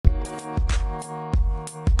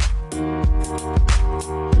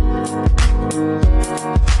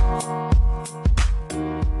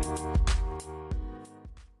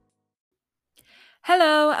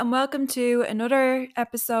and welcome to another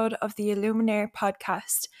episode of the Illuminaire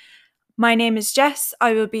podcast. My name is Jess,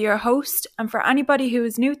 I will be your host, and for anybody who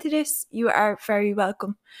is new to this, you are very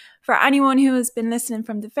welcome. For anyone who has been listening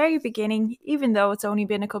from the very beginning, even though it's only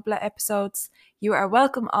been a couple of episodes, you are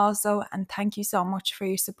welcome also, and thank you so much for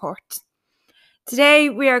your support. Today,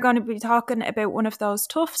 we are going to be talking about one of those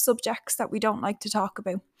tough subjects that we don't like to talk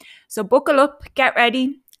about. So buckle up, get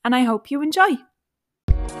ready, and I hope you enjoy.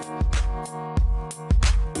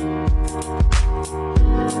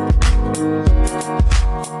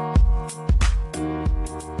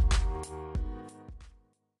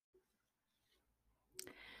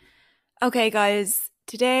 Okay guys,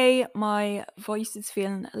 today my voice is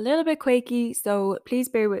feeling a little bit quaky, so please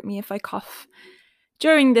bear with me if I cough.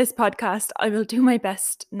 During this podcast, I will do my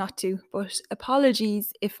best not to, but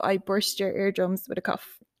apologies if I burst your eardrums with a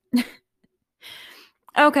cough.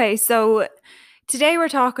 Okay, so today we're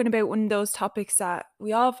talking about one of those topics that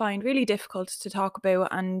we all find really difficult to talk about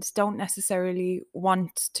and don't necessarily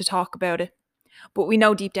want to talk about it, but we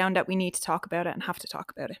know deep down that we need to talk about it and have to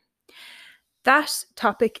talk about it. That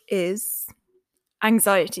topic is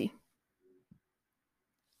anxiety.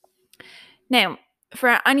 Now,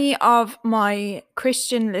 for any of my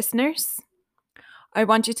Christian listeners, I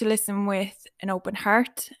want you to listen with an open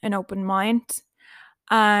heart, an open mind.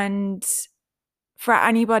 And for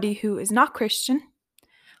anybody who is not Christian,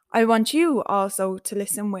 I want you also to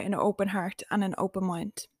listen with an open heart and an open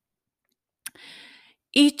mind.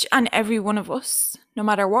 Each and every one of us, no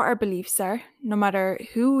matter what our beliefs are, no matter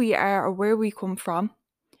who we are or where we come from,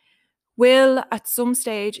 will at some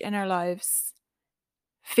stage in our lives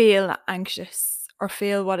feel anxious or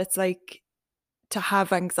feel what it's like to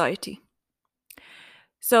have anxiety.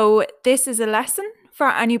 So this is a lesson for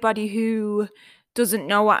anybody who doesn't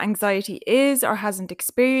know what anxiety is or hasn't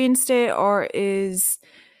experienced it or is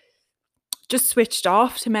just switched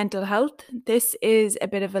off to mental health. This is a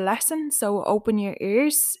bit of a lesson, so open your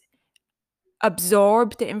ears,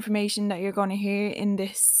 absorb the information that you're going to hear in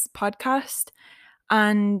this podcast.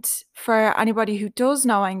 And for anybody who does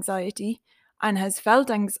know anxiety and has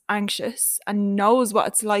felt anxious and knows what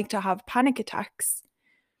it's like to have panic attacks,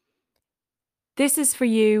 this is for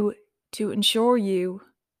you to ensure you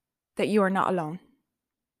that you are not alone.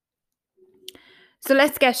 So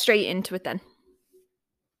let's get straight into it then.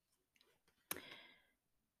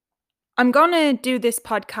 I'm going to do this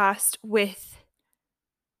podcast with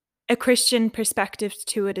a Christian perspective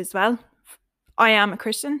to it as well. I am a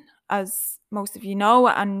Christian, as most of you know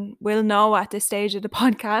and will know at this stage of the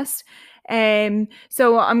podcast.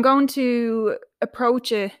 So I'm going to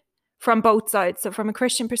approach it from both sides, so from a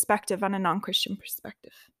Christian perspective and a non-Christian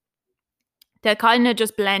perspective. They kind of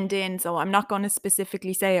just blend in, so I'm not going to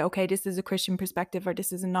specifically say, okay, this is a Christian perspective or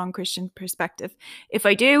this is a non-Christian perspective. If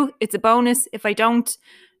I do, it's a bonus. If I don't,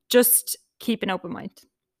 just keep an open mind.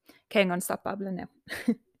 Okay, I'm going to stop babbling now.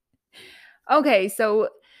 Okay, so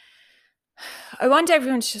I want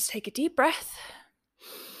everyone to just take a deep breath.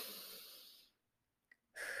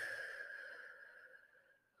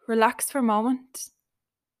 Relax for a moment.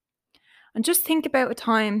 And just think about a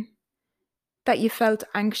time that you felt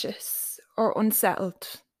anxious or unsettled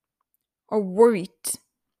or worried.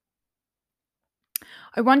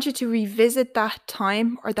 I want you to revisit that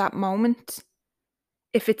time or that moment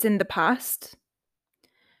if it's in the past.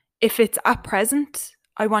 If it's at present,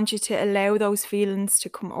 I want you to allow those feelings to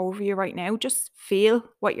come over you right now. Just feel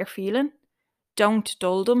what you're feeling. Don't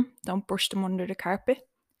dull them. Don't brush them under the carpet.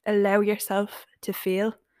 Allow yourself to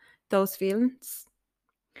feel those feelings.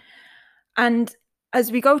 And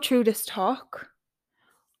as we go through this talk,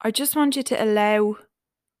 I just want you to allow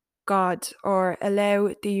God or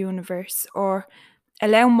allow the universe or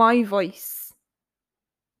allow my voice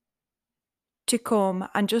to come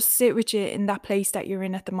and just sit with you in that place that you're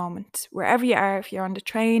in at the moment. Wherever you are, if you're on the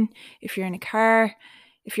train, if you're in a car,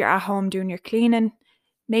 if you're at home doing your cleaning,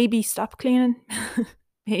 maybe stop cleaning,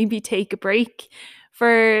 maybe take a break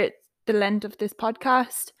for the length of this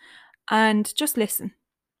podcast and just listen.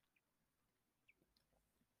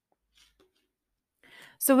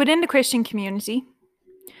 So within the Christian community,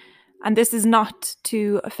 and this is not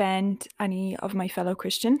to offend any of my fellow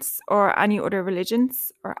Christians or any other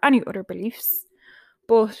religions or any other beliefs,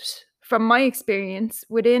 but from my experience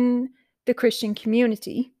within the Christian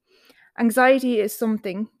community, anxiety is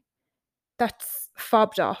something that's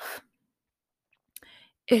fobbed off.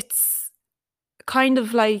 It's kind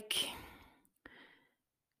of like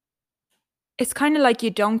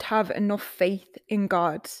you don't have enough faith in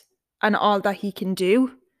God and all that He can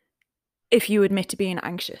do if you admit to being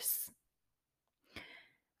anxious.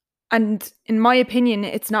 And in my opinion,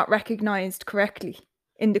 it's not recognized correctly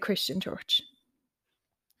in the Christian church.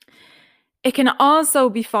 It can also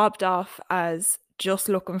be fobbed off as just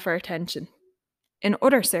looking for attention in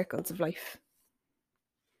other circles of life.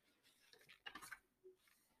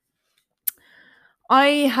 I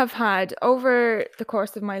have had, over the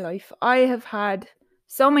course of my life, I have had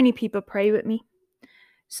so many people pray with me,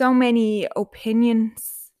 so many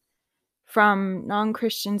opinions from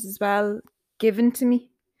non-Christians as well given to me,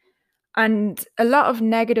 and a lot of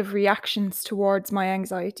negative reactions towards my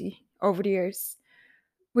anxiety over the years,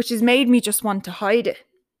 which has made me just want to hide it.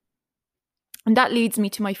 And that leads me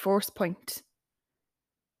to my first point.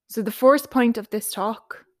 So the first point of this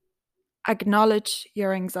talk: acknowledge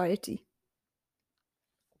your anxiety.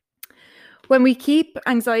 When we keep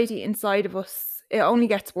anxiety inside of us, it only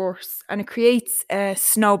gets worse and it creates a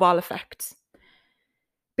snowball effect.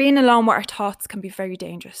 Being alone with our thoughts can be very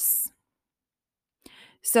dangerous.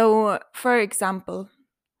 So, for example,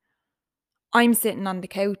 I'm sitting on the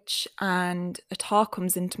couch and a thought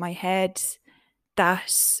comes into my head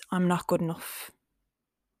that I'm not good enough.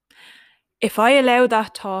 If I allow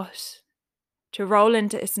that thought to roll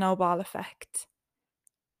into a snowball effect,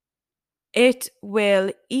 it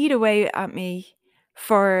will eat away at me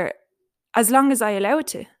for as long as I allow it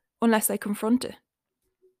to, unless I confront it.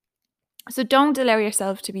 So don't allow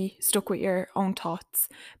yourself to be stuck with your own thoughts,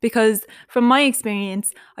 because from my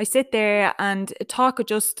experience, I sit there and a thought could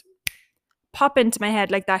just pop into my head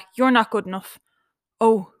like that. You're not good enough.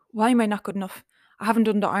 Oh, why am I not good enough? I haven't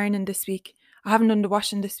done the ironing this week. I haven't done the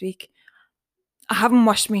washing this week. I haven't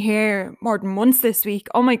washed my hair more than once this week.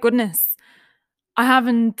 Oh my goodness. I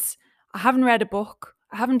haven't read a book.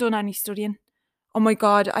 I haven't done any studying. Oh my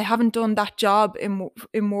God, I haven't done that job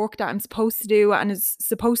in work that I'm supposed to do and is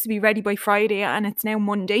supposed to be ready by Friday, and it's now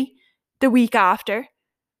Monday, the week after.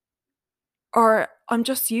 Or I'm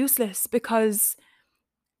just useless because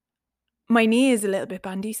my knee is a little bit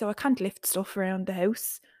bandy, so I can't lift stuff around the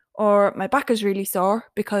house. Or my back is really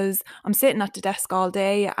sore because I'm sitting at the desk all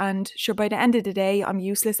day, and sure, by the end of the day, I'm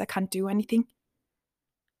useless. I can't do anything.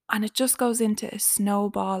 And it just goes into a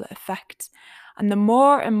snowball effect. And the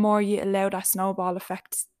more and more you allow that snowball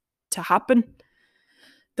effect to happen,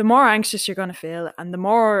 the more anxious you're going to feel, and the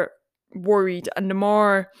more worried and the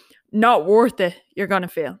more not worth it you're going to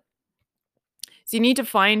feel. So you need to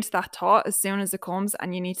find that thought as soon as it comes,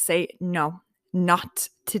 and you need to say, no, not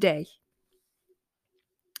today.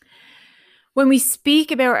 When we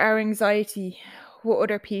speak about our anxiety with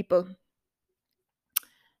other people,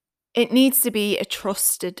 it needs to be a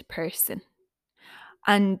trusted person.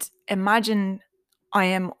 And imagine I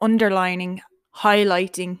am underlining,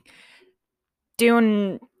 highlighting,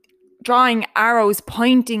 drawing arrows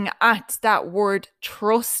pointing at that word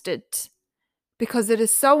trusted, because it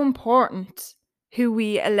is so important who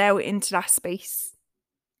we allow into that space.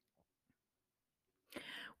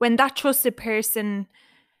 When that trusted person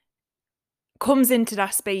comes into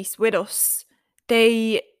that space with us,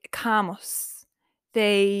 they calm us.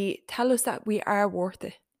 They tell us that we are worth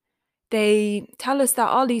it. They tell us that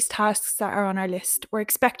all these tasks that are on our list, we're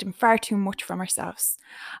expecting far too much from ourselves.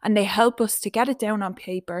 And they help us to get it down on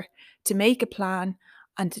paper, to make a plan,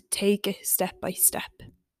 and to take it step by step.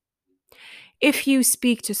 If you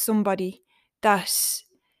speak to somebody that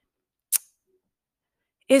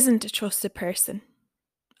isn't a trusted person,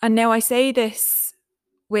 and now I say this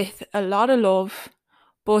with a lot of love,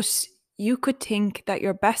 but you could think that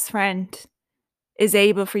your best friend is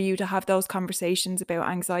able for you to have those conversations about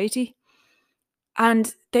anxiety,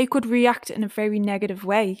 and they could react in a very negative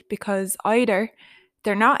way because either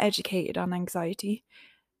they're not educated on anxiety,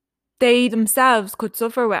 they themselves could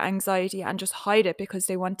suffer with anxiety and just hide it because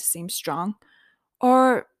they want to seem strong,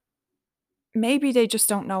 or maybe they just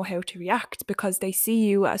don't know how to react because they see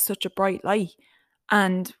you as such a bright light.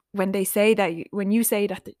 And when you say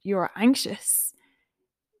that you're anxious,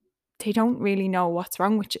 they don't really know what's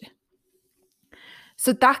wrong with you.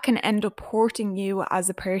 So that can end up hurting you as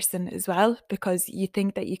a person as well, because you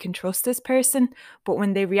think that you can trust this person, but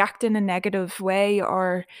when they react in a negative way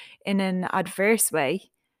or in an adverse way,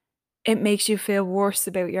 it makes you feel worse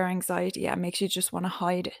about your anxiety and makes you just want to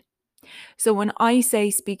hide it. So when I say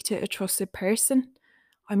speak to a trusted person,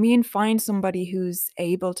 I mean find somebody who's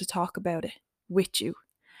able to talk about it with you.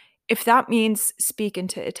 If that means speaking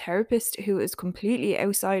to a therapist who is completely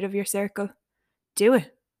outside of your circle, do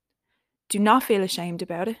it. Do not feel ashamed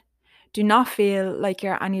about it. Do not feel like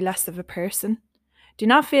you're any less of a person. Do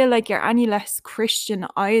not feel like you're any less Christian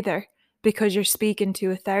either because you're speaking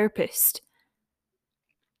to a therapist.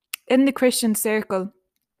 In the Christian circle,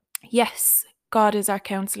 yes, God is our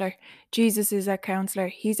counselor. Jesus is our counselor.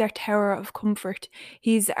 He's our tower of comfort.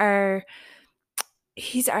 He's our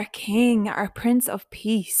King, our Prince of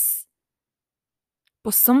Peace.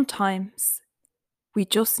 But sometimes We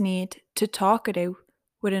just need to talk it out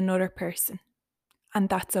with another person. And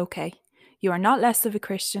that's okay. You are not less of a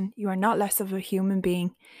Christian. You are not less of a human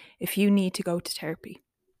being if you need to go to therapy.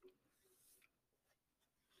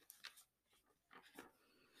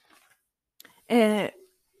 A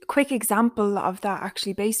quick example of that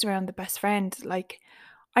actually based around the best friend. Like,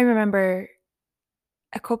 I remember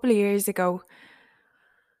a couple of years ago,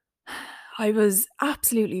 I was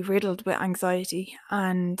absolutely riddled with anxiety,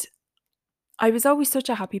 and I was always such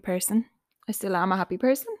a happy person. I still am a happy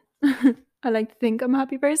person. I like to think I'm a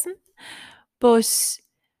happy person. But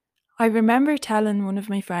I remember telling one of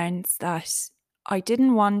my friends that I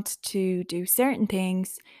didn't want to do certain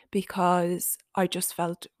things because I just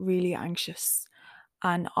felt really anxious.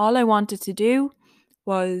 And all I wanted to do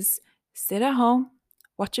was sit at home,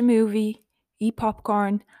 watch a movie, eat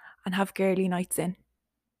popcorn, and have girly nights in.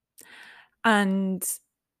 And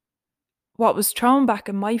what was thrown back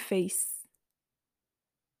in my face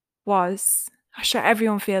was, sure,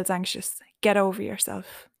 everyone feels anxious. Get over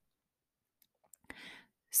yourself.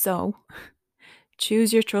 So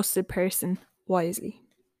choose your trusted person wisely.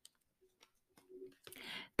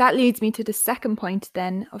 That leads me to the second point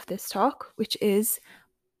then of this talk, which is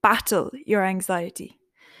battle your anxiety.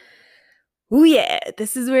 Oh yeah,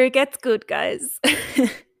 this is where it gets good, guys.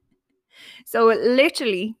 So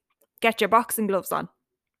literally, get your boxing gloves on.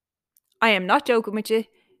 I am not joking with you.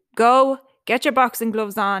 Go, get your boxing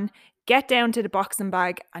gloves on, get down to the boxing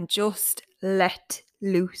bag and just let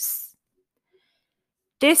loose.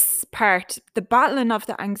 This part, the battling of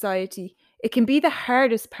the anxiety, it can be the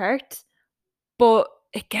hardest part, but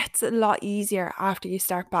it gets a lot easier after you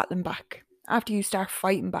start battling back, after you start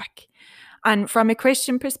fighting back. And from a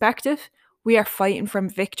Christian perspective, we are fighting from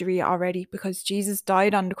victory already because Jesus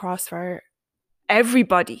died on the cross for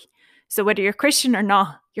everybody. So whether you're Christian or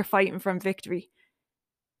not, you're fighting from victory.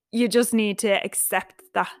 You just need to accept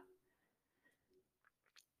that.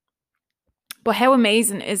 But how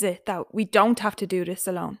amazing is it that we don't have to do this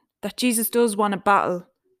alone? That Jesus does want to battle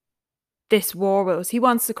this war with us. He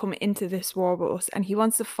wants to come into this war with us and he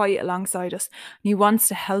wants to fight alongside us. And he wants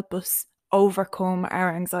to help us overcome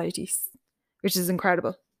our anxieties, which is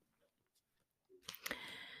incredible.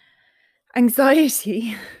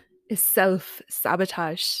 Anxiety is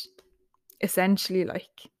self-sabotage, essentially.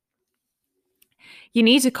 Like, you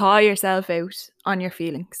need to call yourself out on your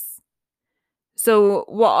feelings. So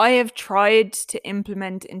what I have tried to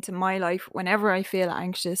implement into my life whenever I feel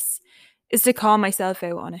anxious is to call myself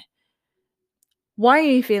out on it. Why are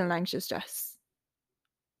you feeling anxious, Jess?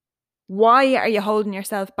 Why are you holding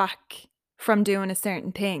yourself back from doing a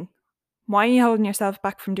certain thing? Why are you holding yourself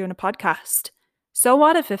back from doing a podcast? So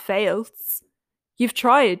what if it fails? You've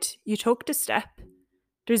tried, you took the step.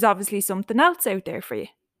 There's obviously something else out there for you.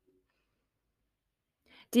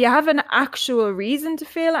 Do you have an actual reason to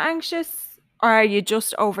feel anxious, or are you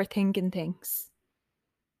just overthinking things?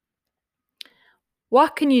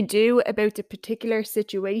 What can you do about the particular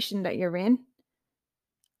situation that you're in?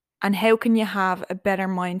 And how can you have a better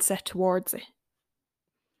mindset towards it?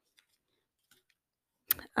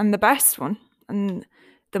 And the best one, and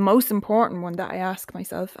the most important one that I ask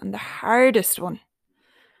myself, and the hardest one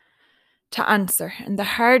to answer, and the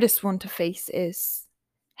hardest one to face is,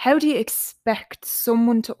 how do you expect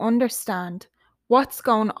someone to understand what's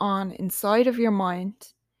going on inside of your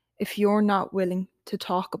mind if you're not willing to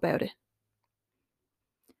talk about it?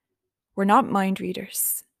 We're not mind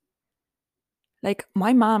readers. Like,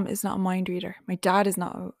 my mom is not a mind reader. My dad is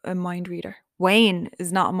not a mind reader. Wayne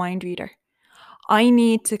is not a mind reader. I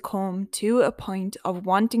need to come to a point of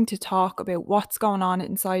wanting to talk about what's going on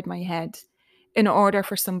inside my head in order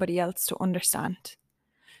for somebody else to understand.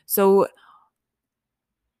 So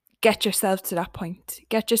get yourself to that point.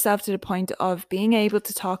 Get yourself to the point of being able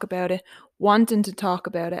to talk about it, wanting to talk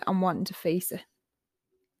about it, and wanting to face it.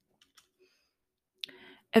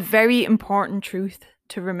 A very important truth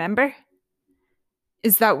to remember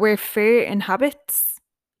is that where fear inhabits,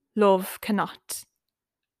 love cannot.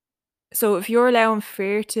 So if you're allowing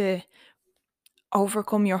fear to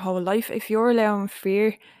overcome your whole life, if you're allowing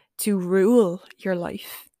fear to rule your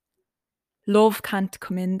life, love can't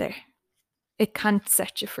come in there. It can't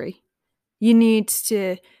set you free. You need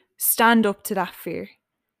to stand up to that fear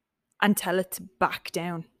and tell it to back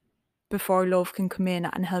down before love can come in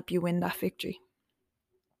and help you win that victory.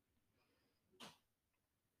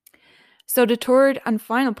 So the third and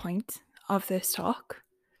final point of this talk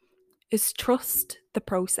is trust the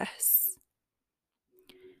process.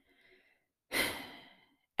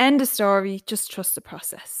 End of story, just trust the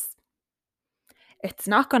process. It's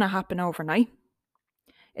not going to happen overnight.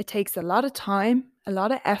 It takes a lot of time, a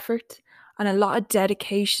lot of effort, and a lot of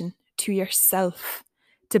dedication to yourself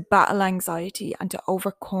to battle anxiety and to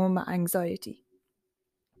overcome anxiety.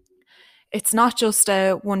 It's not just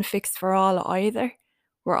a one fix for all either.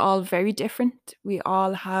 We're all very different. We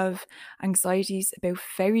all have anxieties about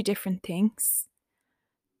very different things.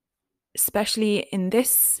 Especially in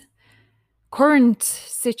this current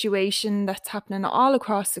situation that's happening all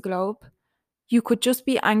across the globe, you could just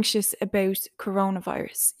be anxious about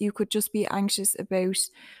coronavirus. You could just be anxious about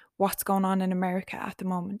what's going on in America at the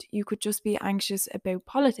moment. You could just be anxious about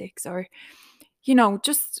politics or,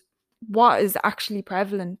 just what is actually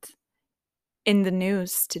prevalent in the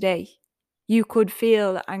news today. You could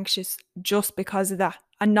feel anxious just because of that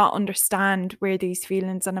and not understand where these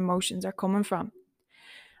feelings and emotions are coming from.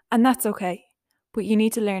 And that's okay, but you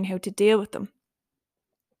need to learn how to deal with them.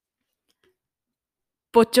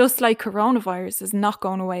 But just like coronavirus is not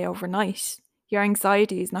going away overnight, your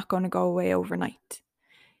anxiety is not going to go away overnight.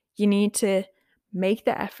 You need to make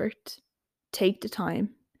the effort, take the time,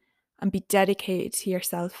 and be dedicated to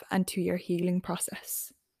yourself and to your healing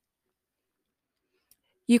process.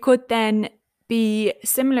 You could then be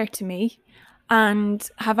similar to me and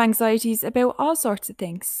have anxieties about all sorts of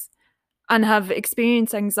things and have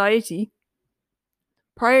experienced anxiety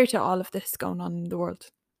prior to all of this going on in the world.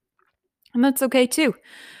 And that's okay too.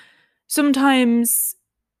 Sometimes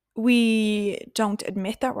we don't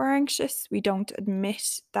admit that we're anxious. We don't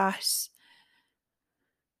admit that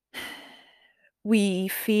we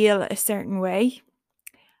feel a certain way.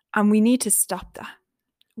 And we need to stop that.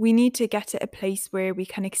 We need to get to a place where we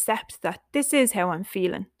can accept that this is how I'm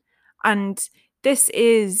feeling. And this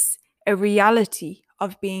is a reality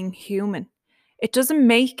of being human. It doesn't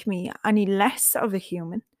make me any less of a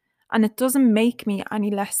human. And it doesn't make me any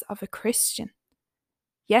less of a Christian.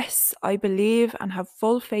 Yes, I believe and have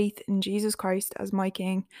full faith in Jesus Christ as my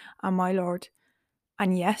King and my Lord.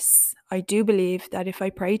 And yes, I do believe that if I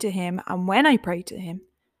pray to him and when I pray to him,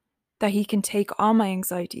 that he can take all my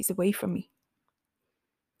anxieties away from me.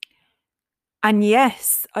 And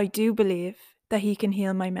yes, I do believe that he can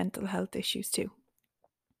heal my mental health issues too.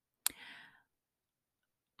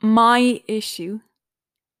 My issue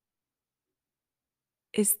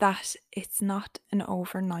is that it's not an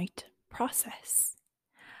overnight process.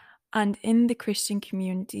 And in the Christian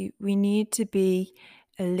community, we need to be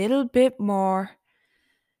a little bit more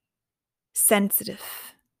sensitive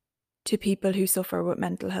to people who suffer with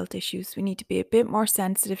mental health issues. We need to be a bit more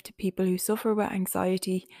sensitive to people who suffer with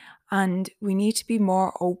anxiety, and we need to be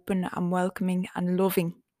more open and welcoming and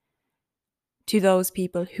loving to those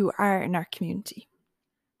people who are in our community.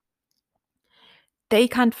 They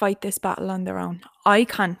can't fight this battle on their own. I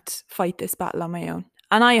can't fight this battle on my own.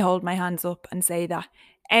 And I hold my hands up and say that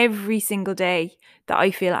every single day that I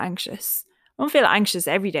feel anxious. I don't feel anxious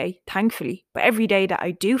every day, thankfully, but every day that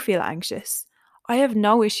I do feel anxious, I have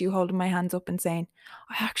no issue holding my hands up and saying,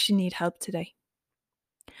 I actually need help today.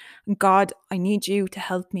 And God, I need you to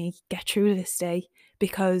help me get through this day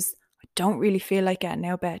because I don't really feel like getting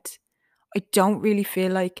out of bed. I don't really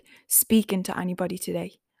feel like speaking to anybody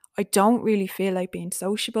today. I don't really feel like being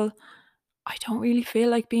sociable. I don't really feel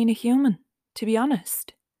like being a human, to be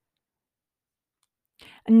honest.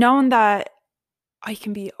 And knowing that I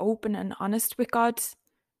can be open and honest with God,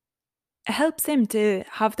 it helps him to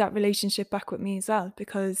have that relationship back with me as well,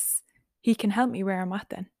 because he can help me where I'm at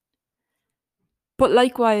then. But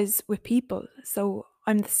likewise with people. So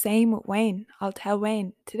I'm the same with Wayne. I'll tell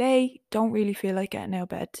Wayne, today, don't really feel like getting out of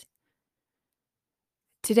bed.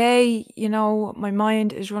 Today, my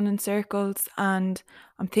mind is running circles and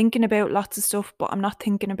I'm thinking about lots of stuff, but I'm not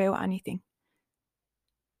thinking about anything.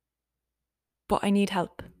 But I need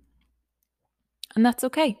help. And that's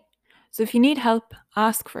okay. So if you need help,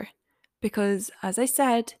 ask for it. Because as I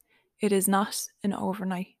said, it is not an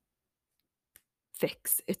overnight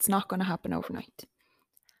fix. It's not going to happen overnight.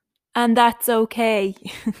 And that's okay.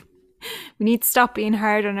 We need to stop being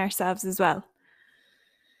hard on ourselves as well.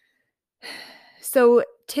 So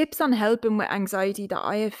tips on helping with anxiety that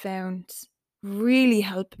I have found really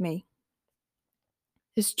help me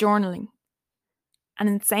is journaling. And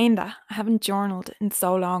in saying that, I haven't journaled in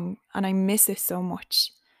so long and I miss it so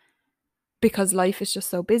much because life is just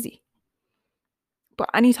so busy. But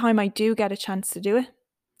anytime I do get a chance to do it,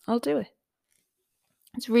 I'll do it.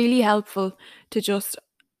 It's really helpful to just,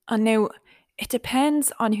 and now it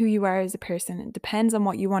depends on who you are as a person. It depends on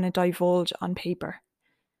what you want to divulge on paper.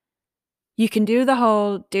 You can do the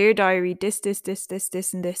whole Dear Diary, this,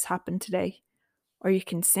 and this happened today. Or you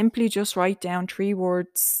can simply just write down 3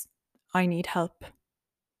 words, I need help.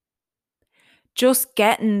 Just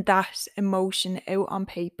getting that emotion out on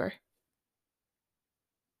paper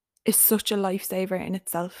is such a lifesaver in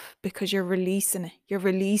itself, because you're releasing it. You're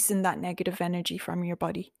releasing that negative energy from your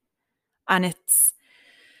body. And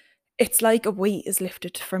it's like a weight is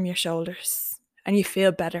lifted from your shoulders and you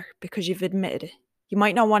feel better because you've admitted it. You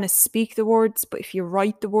might not want to speak the words, but if you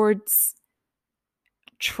write the words,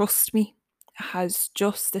 trust me, it has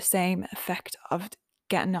just the same effect of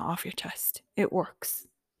getting it off your chest. It works.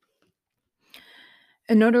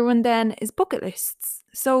 Another one then is bucket lists.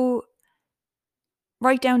 So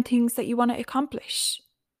write down things that you want to accomplish.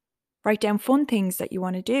 Write down fun things that you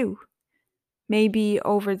want to do. Maybe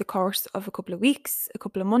over the course of a couple of weeks, a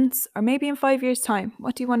couple of months, or maybe in 5 years' time.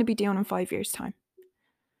 What do you want to be doing in 5 years' time?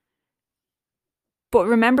 But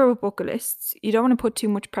remember, with bucket lists, you don't want to put too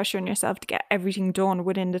much pressure on yourself to get everything done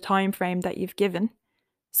within the time frame that you've given.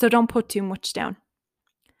 So don't put too much down.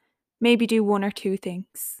 Maybe do 1 or 2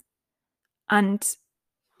 things and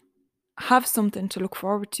have something to look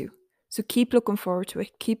forward to. So keep looking forward to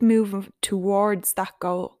it. Keep moving towards that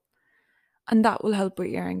goal. And that will help with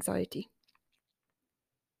your anxiety.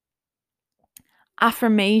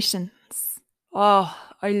 Affirmations. Oh,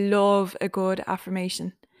 I love a good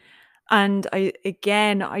affirmation. And I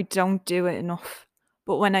don't do it enough.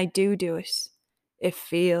 But when I do it, it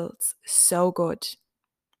feels so good.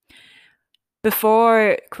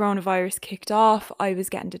 Before coronavirus kicked off, I was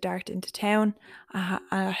getting to dart into town.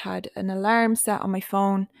 I had an alarm set on my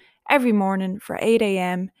phone every morning for 8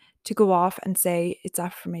 a.m. to go off and say it's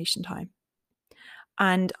affirmation time.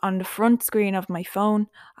 And on the front screen of my phone,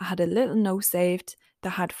 I had a little note saved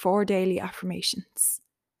that had 4 daily affirmations.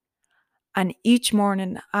 And each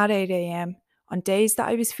morning at 8 a.m., on days that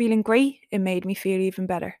I was feeling great, it made me feel even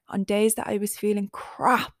better. On days that I was feeling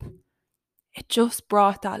crap, it just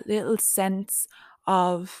brought that little sense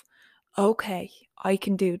of, okay, I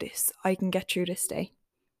can do this. I can get through this day.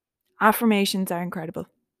 Affirmations are incredible.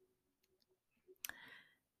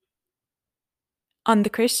 On the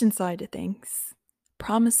Christian side of things,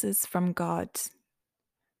 promises from God.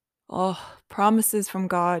 Oh, promises from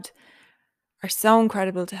God are so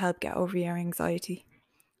incredible to help get over your anxiety.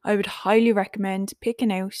 I would highly recommend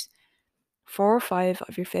picking out 4 or 5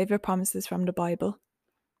 of your favourite promises from the Bible,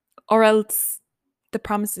 or else the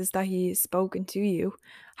promises that He has spoken to you,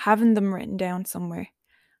 having them written down somewhere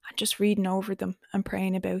and just reading over them and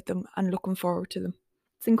praying about them and looking forward to them.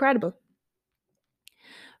 It's incredible.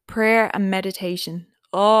 Prayer and meditation.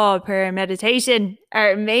 Oh, prayer and meditation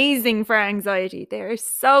are amazing for anxiety. They are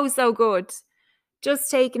so, so good.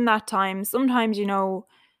 Just taking that time. Sometimes,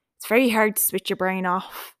 it's very hard to switch your brain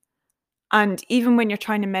off. And even when you're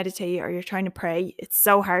trying to meditate or you're trying to pray, it's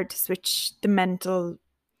so hard to switch the mental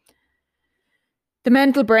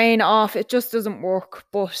brain off. It just doesn't work.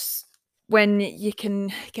 But when you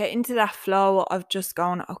can get into that flow of just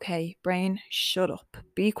going, okay, brain, shut up,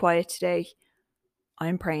 be quiet today,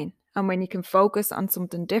 I'm praying. And when you can focus on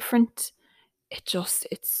something different, it's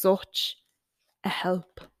such a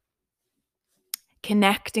help.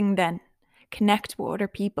 Connecting then. Connect with other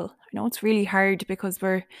people. I know it's really hard because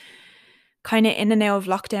we're kind of in and out of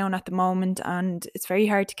lockdown at the moment, and it's very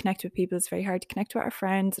hard to connect with people. It's very hard to connect with our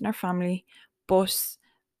friends and our family.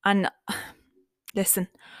 And listen,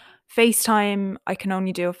 FaceTime, I can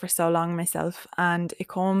only do it for so long myself, and it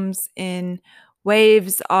comes in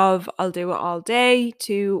waves of I'll do it all day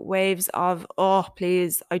to waves of, oh,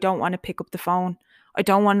 please, I don't want to pick up the phone. I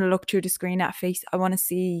don't want to look through the screen at face. I want to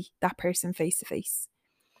see that person face to face.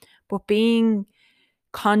 But being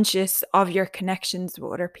conscious of your connections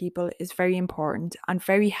with other people is very important and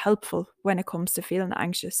very helpful when it comes to feeling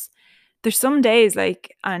anxious. There's some days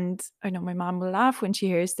and I know my mom will laugh when she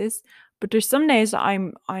hears this, but there's some days that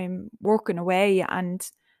I'm working away and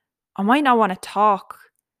I might not want to talk,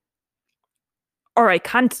 or I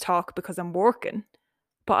can't talk because I'm working,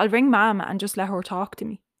 but I'll ring mom and just let her talk to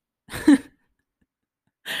me.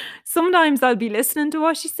 Sometimes I'll be listening to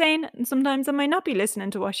what she's saying, and sometimes I might not be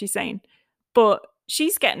listening to what she's saying, but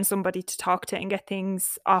she's getting somebody to talk to and get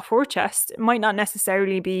things off her chest. It might not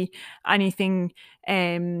necessarily be anything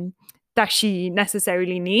that she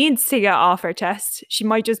necessarily needs to get off her chest. She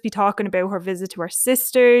might just be talking about her visit to her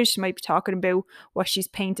sisters. She might be talking about what she's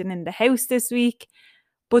painting in the house this week.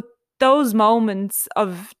 But those moments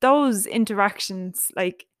of those interactions,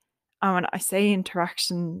 I say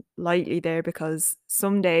interaction lightly there because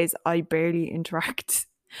some days I barely interact,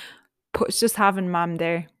 but it's just having mom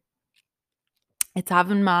there. It's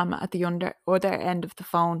having mom at the other end of the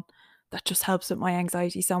phone that just helps with my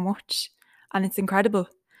anxiety so much. And it's incredible.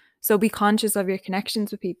 So be conscious of your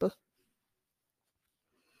connections with people.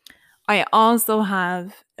 I also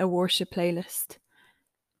have a worship playlist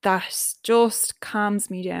that just calms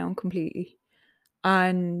me down completely.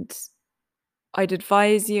 And I'd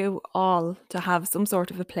advise you all to have some sort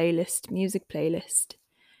of a playlist, music playlist,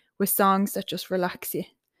 with songs that just relax you.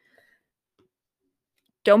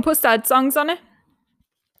 Don't put sad songs on it,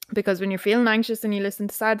 because when you're feeling anxious and you listen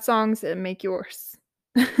to sad songs, it'll make you worse.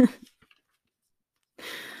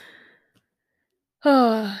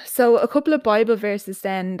 So a couple of Bible verses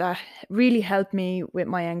then that really helped me with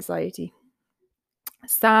my anxiety.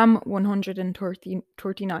 Psalm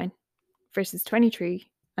 139, verses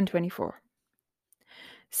 23 and 24.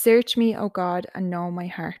 Search me, O God, and know my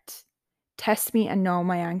heart. Test me and know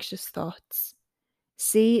my anxious thoughts.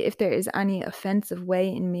 See if there is any offensive way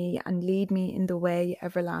in me, and lead me in the way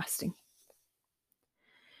everlasting.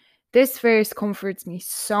 This verse comforts me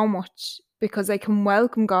so much because I can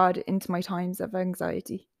welcome God into my times of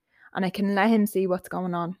anxiety, and I can let him see what's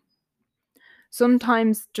going on.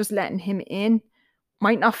 Sometimes just letting him in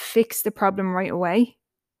might not fix the problem right away,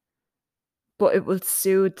 but it will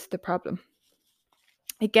soothe the problem.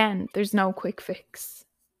 Again, there's no quick fix.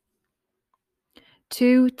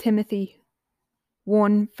 2 Timothy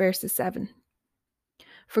 1 verses 7.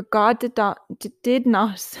 For God did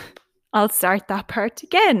not I'll start that part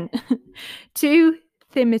again. 2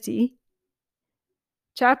 Timothy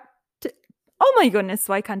chapter. Oh my goodness,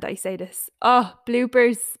 why can't I say this? Oh,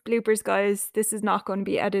 bloopers, guys. This is not going to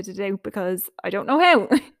be edited out because I don't know how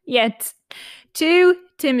yet. 2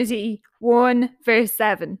 Timothy 1 verse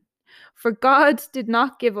 7. For God did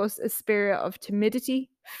not give us a spirit of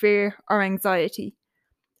timidity, fear, or anxiety,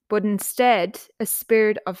 but instead a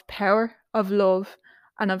spirit of power, of love,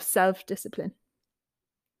 and of self-discipline.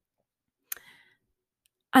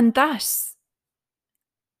 And that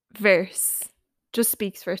verse just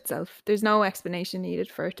speaks for itself. There's no explanation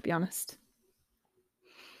needed for it, to be honest.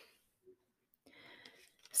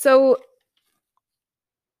 So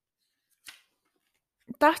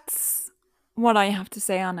that's what I have to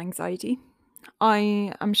say on anxiety.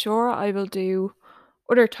 I am sure I will do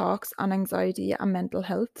other talks on anxiety and mental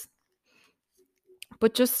health.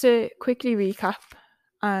 But just to quickly recap,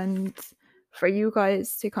 and for you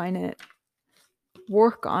guys to kind of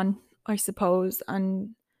work on, I suppose, and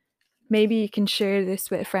maybe you can share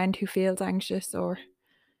this with a friend who feels anxious, or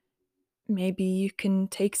maybe you can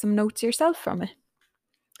take some notes yourself from it.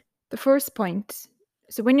 The first point,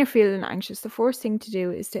 so when you're feeling anxious, the first thing to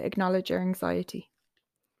do is to acknowledge your anxiety.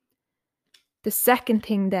 The second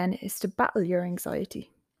thing then is to battle your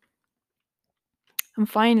anxiety. And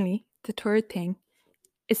finally, the third thing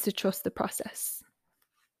is to trust the process.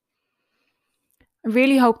 I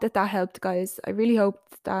really hope that helped, guys. I really hope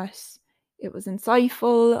that it was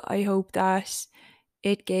insightful. I hope that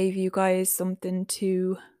it gave you guys something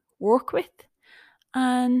to work with.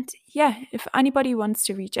 And yeah, if anybody wants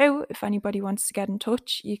to reach out, if anybody wants to get in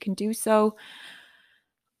touch, you can do so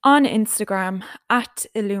on Instagram at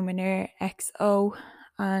illuminairexo,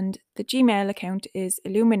 and the Gmail account is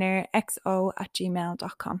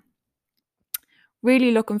illuminairexo@gmail.com.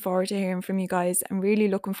 Really looking forward to hearing from you guys, and really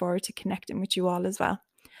looking forward to connecting with you all as well.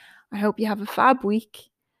 I hope you have a fab week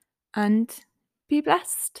and be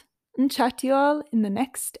blessed, and chat to you all in the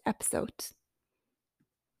next episode.